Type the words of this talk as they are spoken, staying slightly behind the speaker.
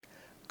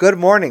Good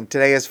morning.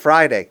 Today is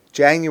Friday,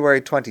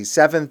 January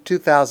 27th,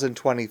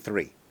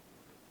 2023.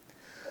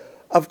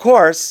 Of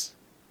course,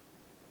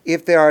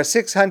 if there are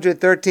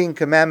 613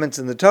 commandments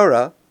in the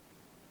Torah,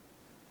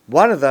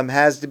 one of them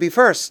has to be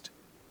first.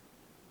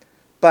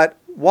 But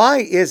why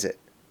is it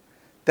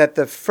that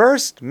the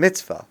first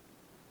mitzvah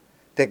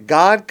that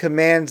God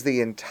commands the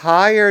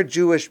entire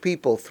Jewish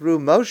people through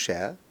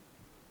Moshe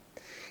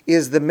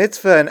is the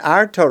mitzvah in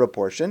our Torah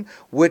portion,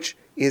 which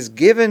is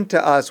given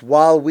to us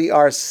while we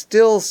are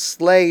still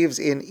slaves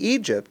in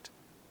Egypt,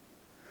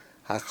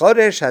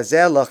 HaChodesh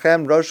Hazeh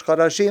Lochem Rosh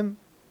Chodashim,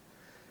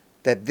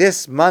 that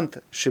this month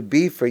should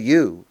be for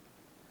you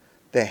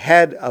the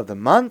head of the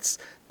months.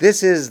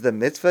 This is the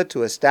mitzvah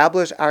to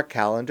establish our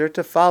calendar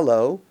to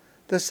follow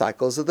the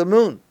cycles of the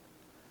moon.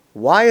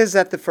 Why is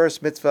that the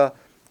first mitzvah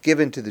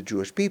given to the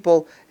Jewish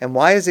people, and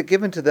why is it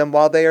given to them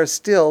while they are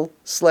still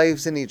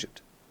slaves in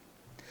Egypt?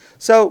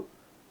 So,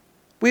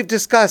 we've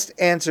discussed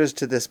answers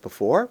to this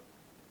before.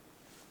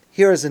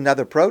 Here is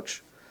another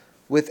approach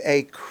with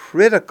a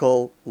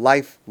critical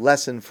life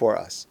lesson for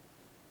us.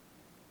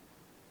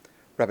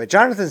 Rabbi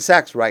Jonathan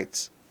Sacks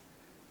writes,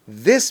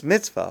 this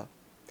mitzvah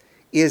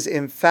is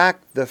in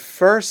fact the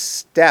first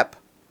step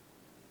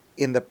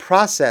in the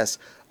process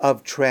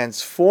of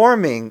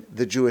transforming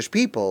the Jewish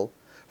people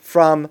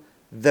from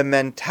the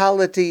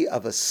mentality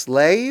of a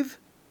slave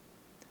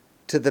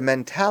to the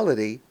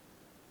mentality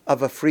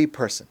of a free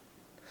person.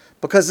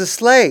 Because a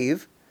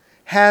slave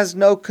has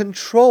no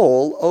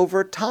control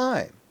over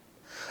time.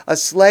 A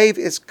slave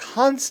is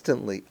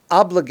constantly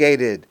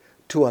obligated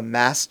to a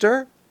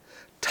master.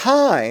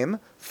 Time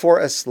for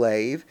a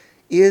slave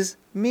is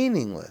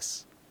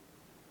meaningless.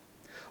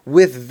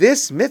 With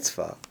this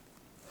mitzvah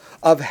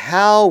of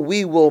how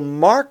we will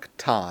mark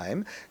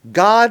time,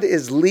 God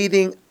is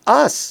leading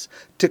us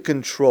to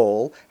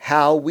control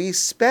how we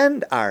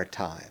spend our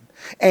time.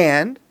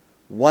 And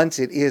once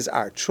it is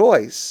our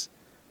choice,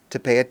 to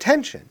pay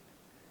attention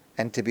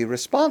and to be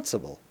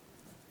responsible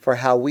for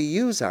how we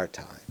use our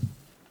time.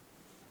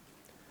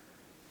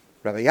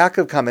 Rabbi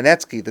Yaakov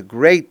Kamenetsky, the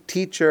great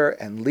teacher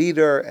and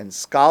leader and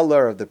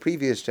scholar of the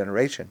previous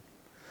generation,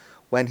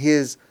 when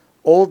his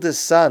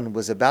oldest son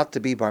was about to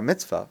be bar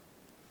mitzvah,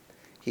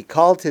 he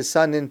called his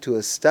son into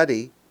a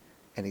study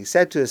and he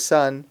said to his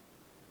son,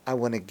 I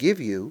want to give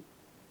you,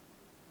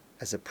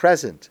 as a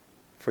present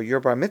for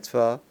your bar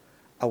mitzvah,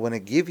 I want to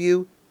give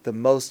you the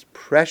most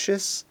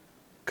precious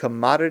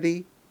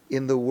commodity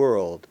in the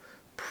world.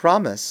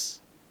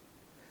 Promise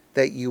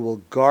that you will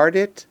guard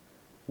it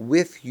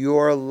with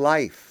your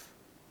life.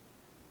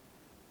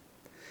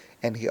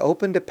 And he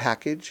opened a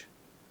package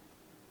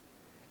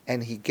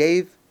and he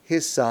gave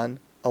his son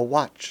a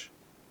watch.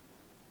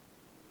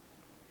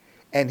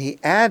 And he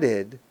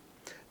added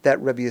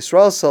that Rabbi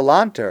Yisrael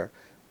Salanter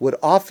would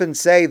often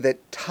say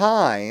that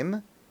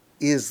time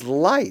is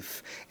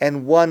life,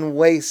 and one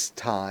wastes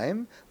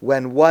time.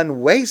 When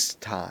one wastes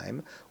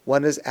time,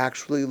 one is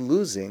actually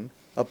losing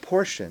a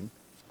portion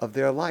of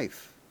their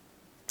life.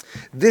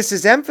 This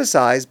is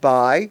emphasized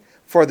by,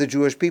 for the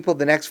Jewish people,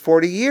 the next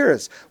 40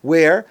 years,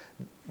 where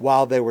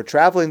while they were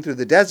traveling through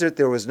the desert,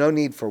 there was no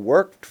need for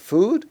work,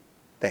 food.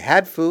 They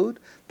had food,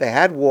 they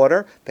had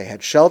water, they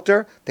had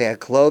shelter, they had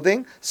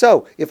clothing.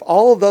 So if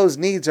all of those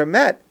needs are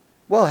met,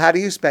 well, how do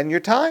you spend your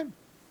time?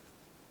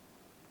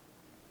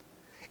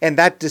 And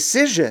that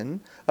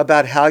decision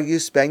about how you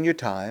spend your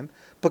time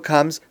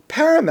becomes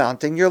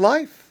paramount in your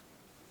life.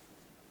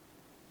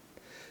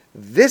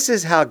 This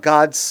is how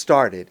God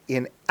started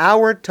in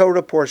our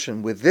Torah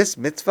portion with this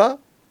mitzvah,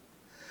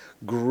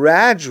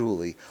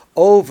 gradually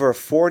over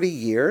 40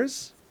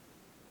 years,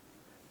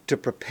 to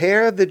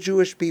prepare the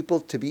Jewish people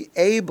to be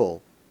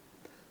able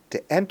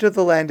to enter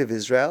the land of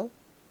Israel,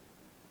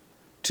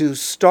 to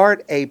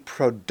start a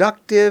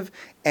productive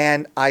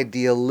and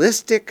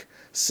idealistic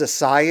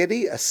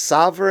society, a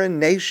sovereign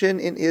nation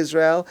in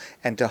Israel,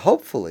 and to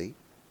hopefully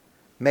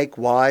make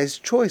wise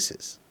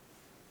choices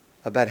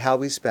about how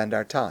we spend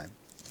our time.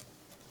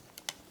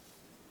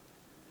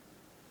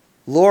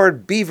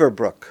 Lord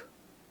Beaverbrook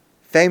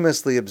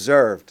famously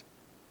observed,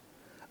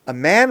 a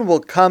man will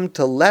come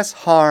to less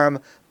harm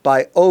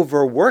by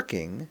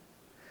overworking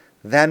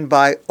than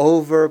by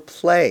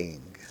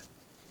overplaying.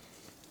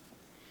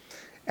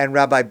 And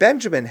Rabbi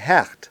Benjamin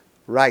Hecht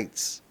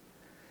writes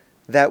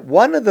that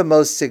one of the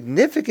most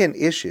significant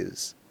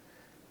issues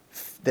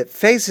that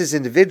faces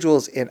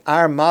individuals in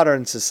our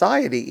modern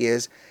society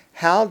is,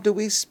 how do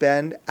we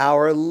spend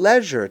our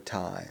leisure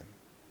time?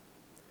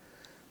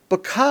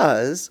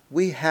 Because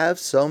we have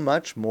so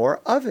much more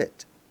of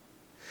it.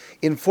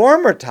 In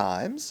former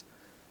times,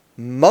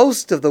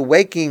 most of the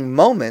waking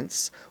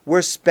moments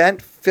were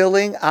spent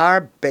filling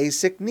our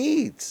basic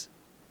needs.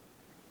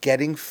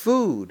 Getting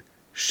food,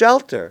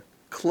 shelter,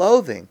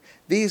 clothing.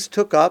 These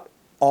took up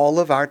all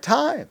of our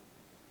time.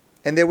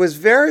 And there was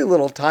very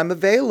little time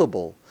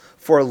available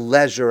for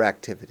leisure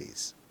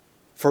activities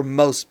for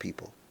most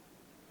people.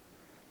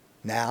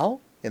 Now,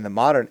 in the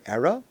modern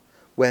era,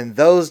 when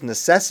those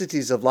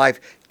necessities of life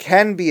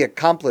can be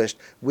accomplished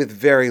with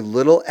very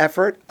little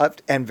effort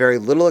and very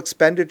little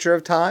expenditure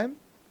of time,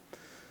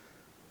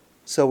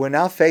 So we're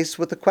now faced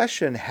with the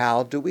question,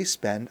 how do we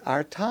spend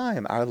our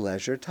time, our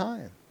leisure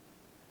time?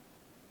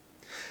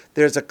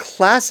 There's a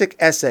classic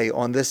essay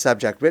on this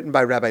subject written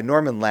by Rabbi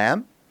Norman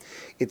Lamm.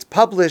 It's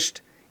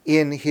published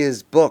in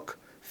his book,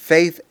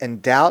 Faith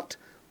and Doubt,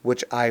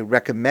 which I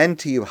recommend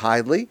to you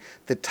highly.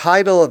 The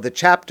title of the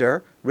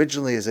chapter,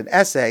 originally as an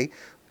essay,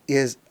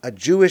 is A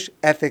Jewish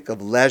Ethic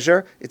of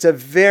Leisure. It's a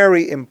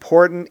very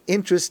important,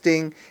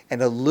 interesting,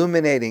 and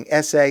illuminating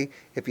essay.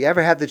 If you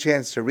ever have the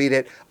chance to read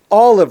it,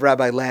 all of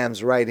Rabbi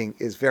Lamm's writing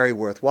is very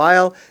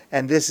worthwhile,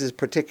 and this is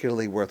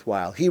particularly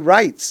worthwhile. He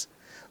writes,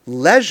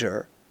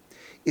 leisure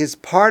is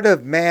part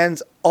of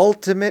man's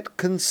ultimate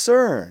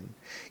concern.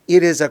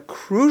 It is a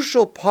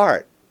crucial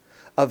part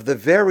of the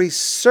very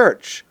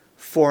search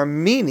for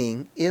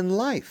meaning in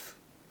life.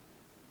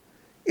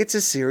 It's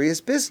a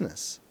serious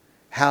business,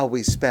 how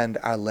we spend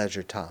our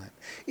leisure time.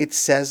 It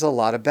says a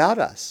lot about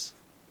us.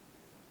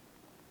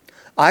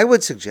 I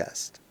would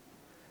suggest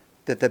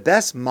that the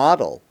best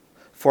model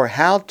for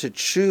how to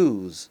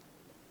choose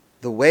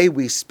the way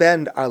we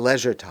spend our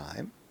leisure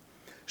time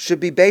should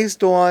be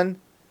based on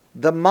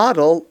the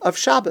model of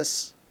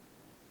Shabbos.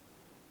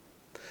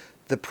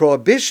 The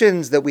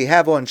prohibitions that we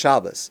have on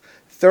Shabbos,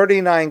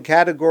 39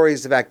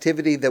 categories of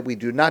activity that we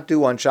do not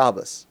do on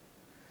Shabbos,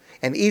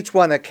 and each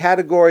one a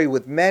category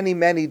with many,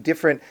 many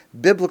different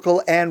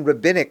biblical and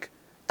rabbinic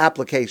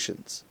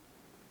applications.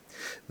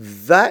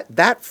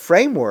 That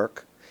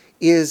framework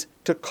is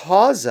to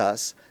cause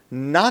us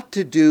not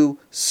to do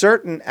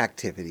certain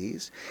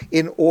activities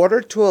in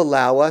order to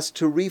allow us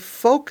to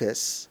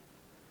refocus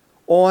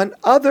on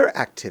other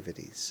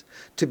activities,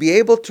 to be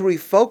able to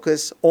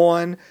refocus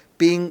on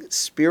being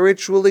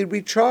spiritually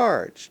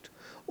recharged,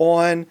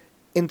 on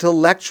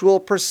intellectual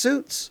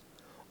pursuits,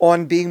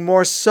 on being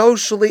more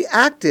socially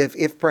active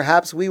if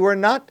perhaps we were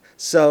not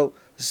so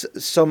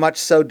much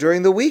so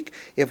during the week,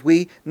 if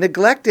we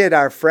neglected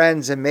our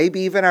friends and maybe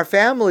even our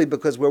family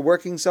because we're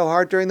working so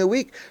hard during the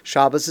week.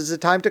 Shabbos is a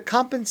time to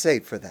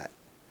compensate for that.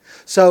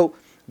 So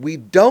we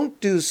don't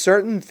do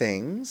certain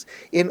things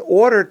in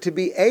order to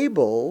be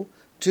able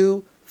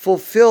to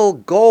fulfill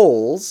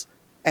goals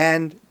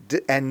and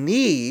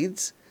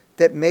needs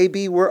that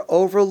maybe were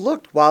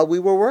overlooked while we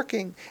were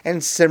working.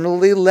 And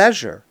similarly,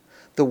 leisure.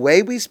 The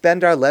way we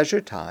spend our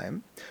leisure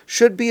time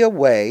should be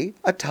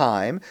a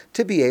time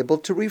to be able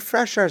to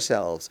refresh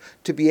ourselves,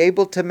 to be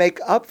able to make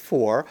up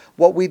for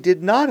what we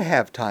did not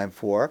have time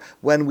for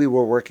when we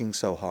were working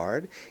so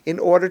hard, in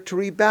order to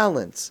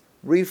rebalance,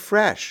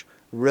 refresh,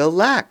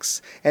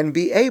 relax, and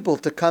be able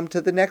to come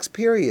to the next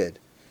period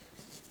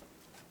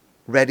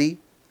ready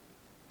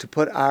to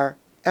put our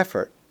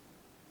effort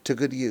to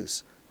good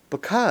use.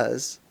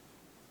 Because,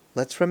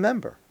 let's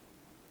remember,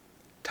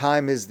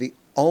 time is the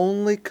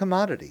only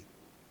commodity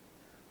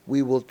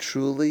we will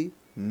truly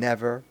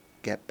never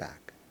get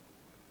back.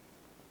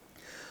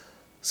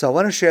 So I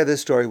want to share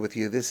this story with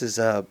you. This is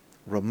a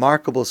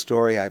remarkable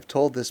story. I've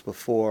told this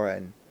before,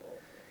 and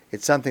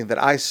it's something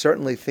that I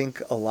certainly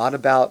think a lot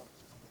about.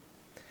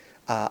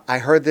 I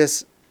heard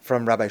this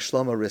from Rabbi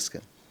Shlomo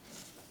Riskin.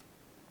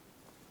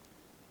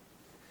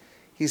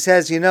 He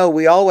says,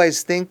 we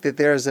always think that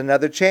there's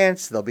another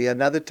chance, there'll be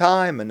another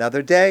time,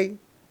 another day.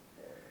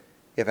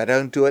 If I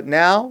don't do it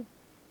now,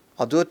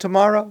 I'll do it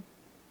tomorrow.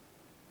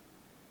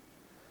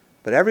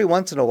 But every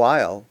once in a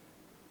while,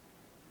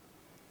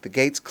 the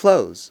gates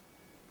close,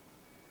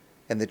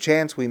 and the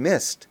chance we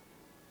missed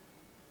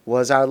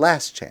was our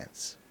last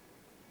chance.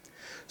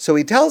 So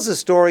he tells a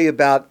story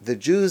about the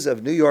Jews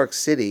of New York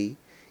City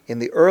in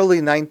the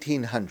early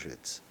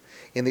 1900s.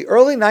 In the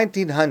early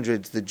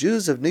 1900s, the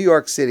Jews of New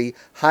York City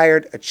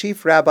hired a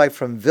chief rabbi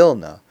from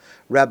Vilna,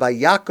 Rabbi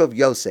Yaakov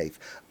Yosef,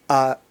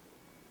 a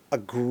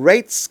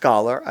great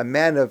scholar, a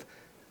man of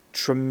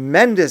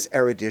tremendous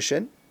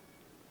erudition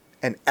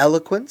and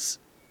eloquence.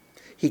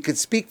 He could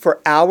speak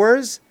for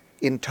hours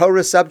in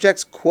Torah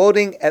subjects,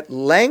 quoting at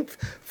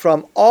length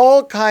from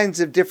all kinds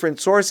of different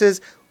sources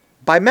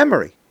by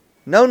memory,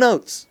 no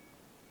notes.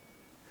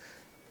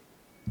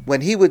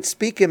 When he would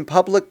speak in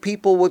public,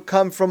 people would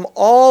come from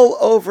all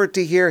over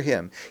to hear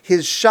him.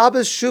 His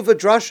Shabbos Shuvah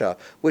Drasha,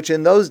 which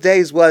in those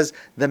days was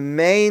the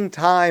main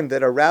time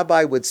that a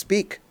rabbi would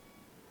speak,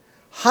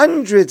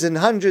 hundreds and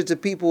hundreds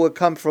of people would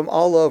come from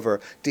all over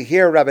to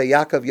hear Rabbi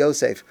Yaakov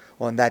Yosef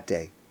on that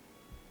day.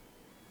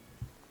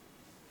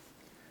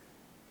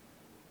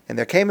 And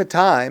there came a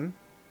time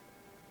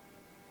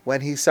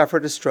when he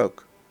suffered a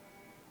stroke.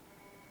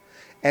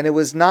 And it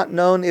was not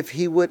known if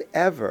he would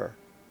ever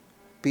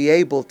be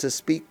able to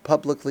speak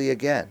publicly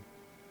again.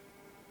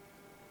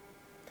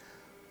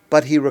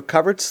 But he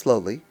recovered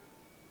slowly,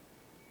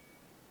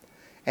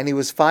 and he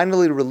was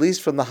finally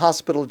released from the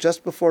hospital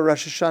just before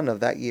Rosh Hashanah of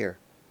that year.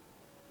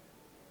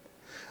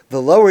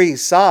 The Lower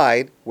East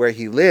Side, where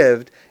he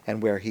lived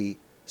and where he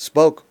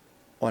spoke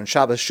on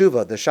Shabbos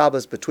Shuvah, the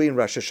Shabbos between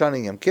Rosh Hashanah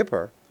and Yom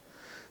Kippur,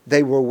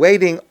 they were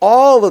waiting,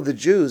 all of the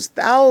Jews,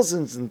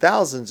 thousands and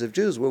thousands of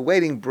Jews were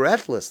waiting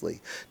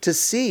breathlessly to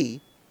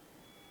see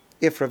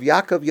if Rav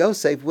Yaakov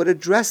Yosef would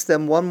address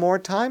them one more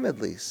time at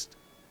least.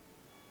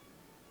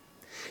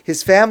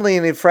 His family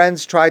and his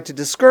friends tried to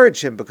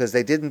discourage him because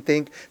they didn't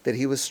think that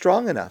he was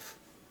strong enough.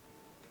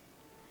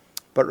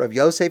 But Rav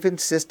Yosef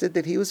insisted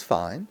that he was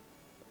fine,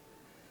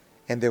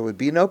 and there would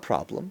be no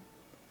problem,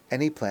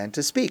 and he planned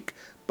to speak.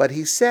 But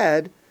he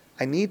said,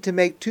 I need to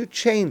make 2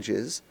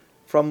 changes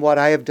from what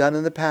I have done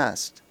in the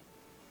past.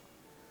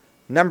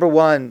 Number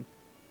 1,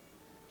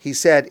 he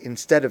said,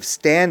 instead of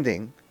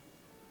standing,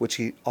 which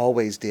he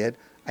always did,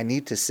 I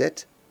need to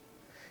sit.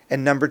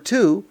 And number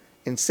 2,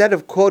 instead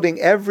of quoting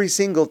every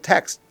single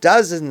text,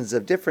 dozens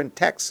of different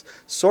text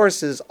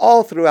sources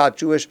all throughout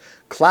Jewish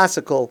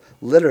classical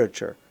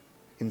literature,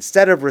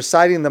 instead of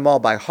reciting them all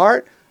by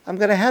heart, I'm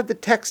going to have the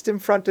text in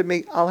front of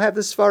me. I'll have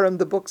the Sfarim,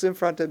 the books in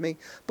front of me.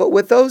 But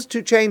with those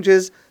 2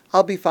 changes,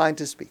 I'll be fine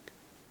to speak.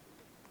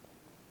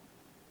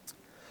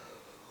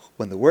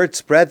 When the word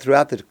spread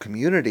throughout the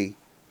community,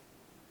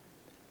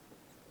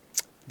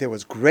 there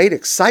was great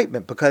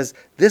excitement because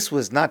this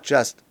was not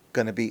just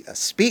going to be a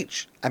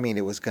speech. I mean,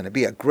 it was going to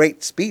be a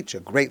great speech, a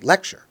great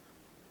lecture.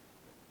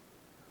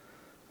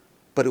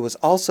 But it was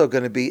also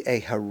going to be a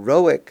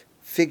heroic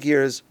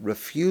figure's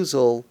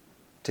refusal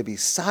to be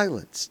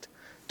silenced,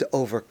 to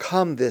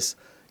overcome this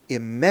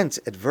immense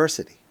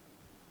adversity.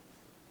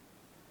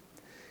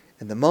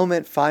 And the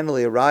moment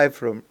finally arrived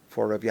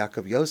for Rav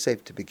Yaakov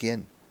Yosef to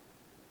begin.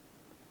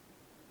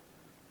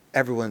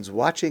 Everyone's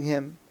watching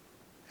him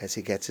as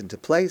he gets into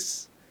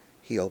place.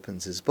 He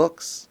opens his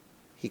books,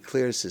 he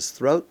clears his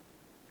throat,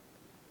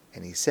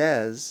 and he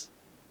says,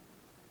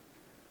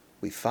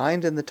 we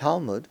find in the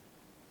Talmud,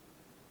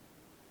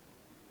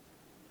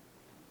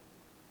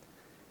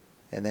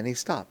 and then he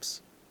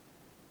stops.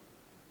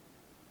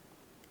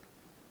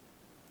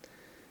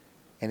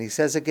 And he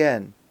says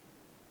again,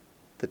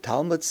 the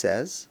Talmud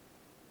says,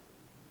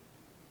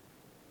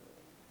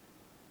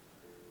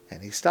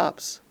 and he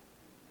stops.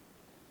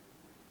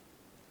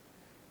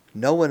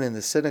 No one in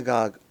the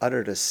synagogue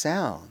uttered a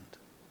sound.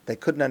 They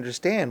couldn't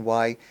understand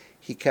why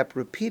he kept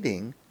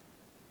repeating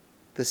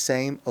the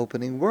same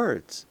opening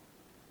words.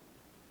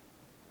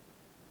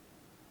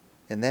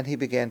 And then he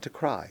began to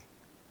cry.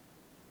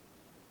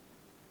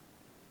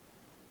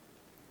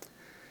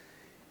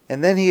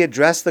 And then he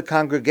addressed the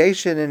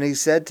congregation and he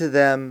said to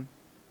them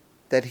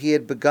that he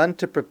had begun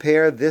to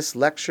prepare this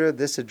lecture,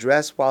 this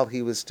address, while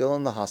he was still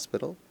in the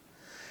hospital.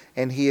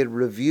 And he had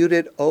reviewed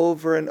it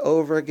over and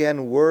over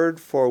again, word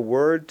for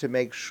word, to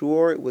make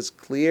sure it was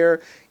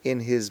clear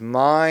in his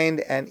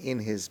mind and in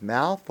his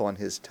mouth, on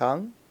his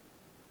tongue.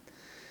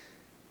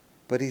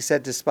 But he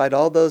said, despite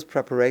all those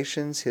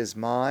preparations, his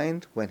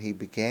mind, when he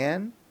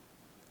began,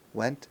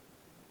 went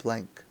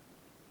blank.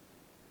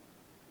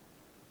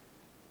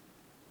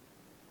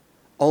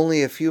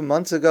 Only a few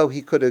months ago,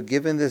 he could have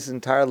given this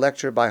entire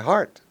lecture by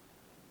heart,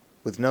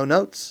 with no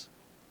notes.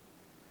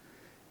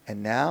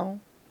 And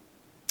now,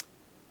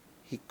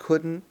 he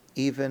couldn't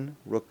even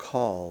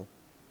recall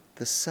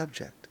the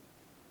subject.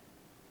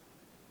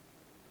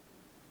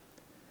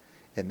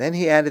 And then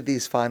he added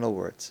these final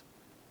words.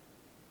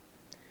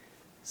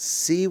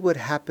 See what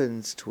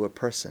happens to a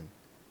person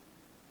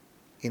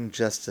in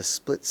just a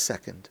split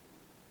second.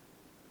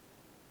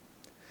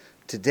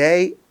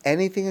 Today,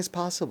 anything is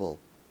possible.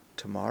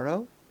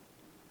 Tomorrow,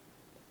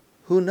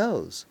 who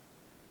knows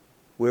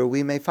where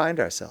we may find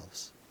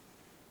ourselves?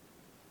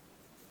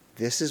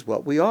 This is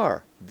what we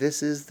are.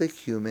 This is the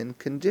human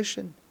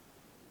condition.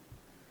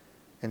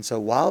 And so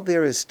while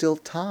there is still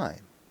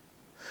time,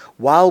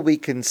 while we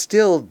can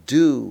still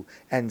do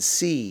and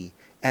see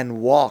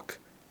and walk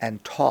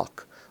and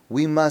talk,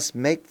 we must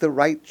make the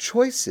right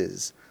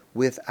choices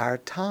with our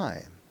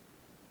time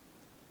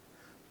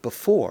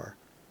before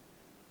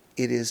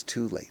it is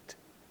too late.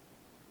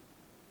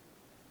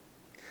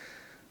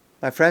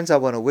 My friends, I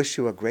want to wish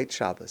you a great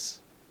Shabbos,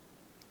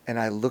 and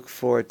I look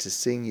forward to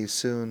seeing you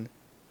soon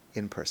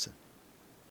in person.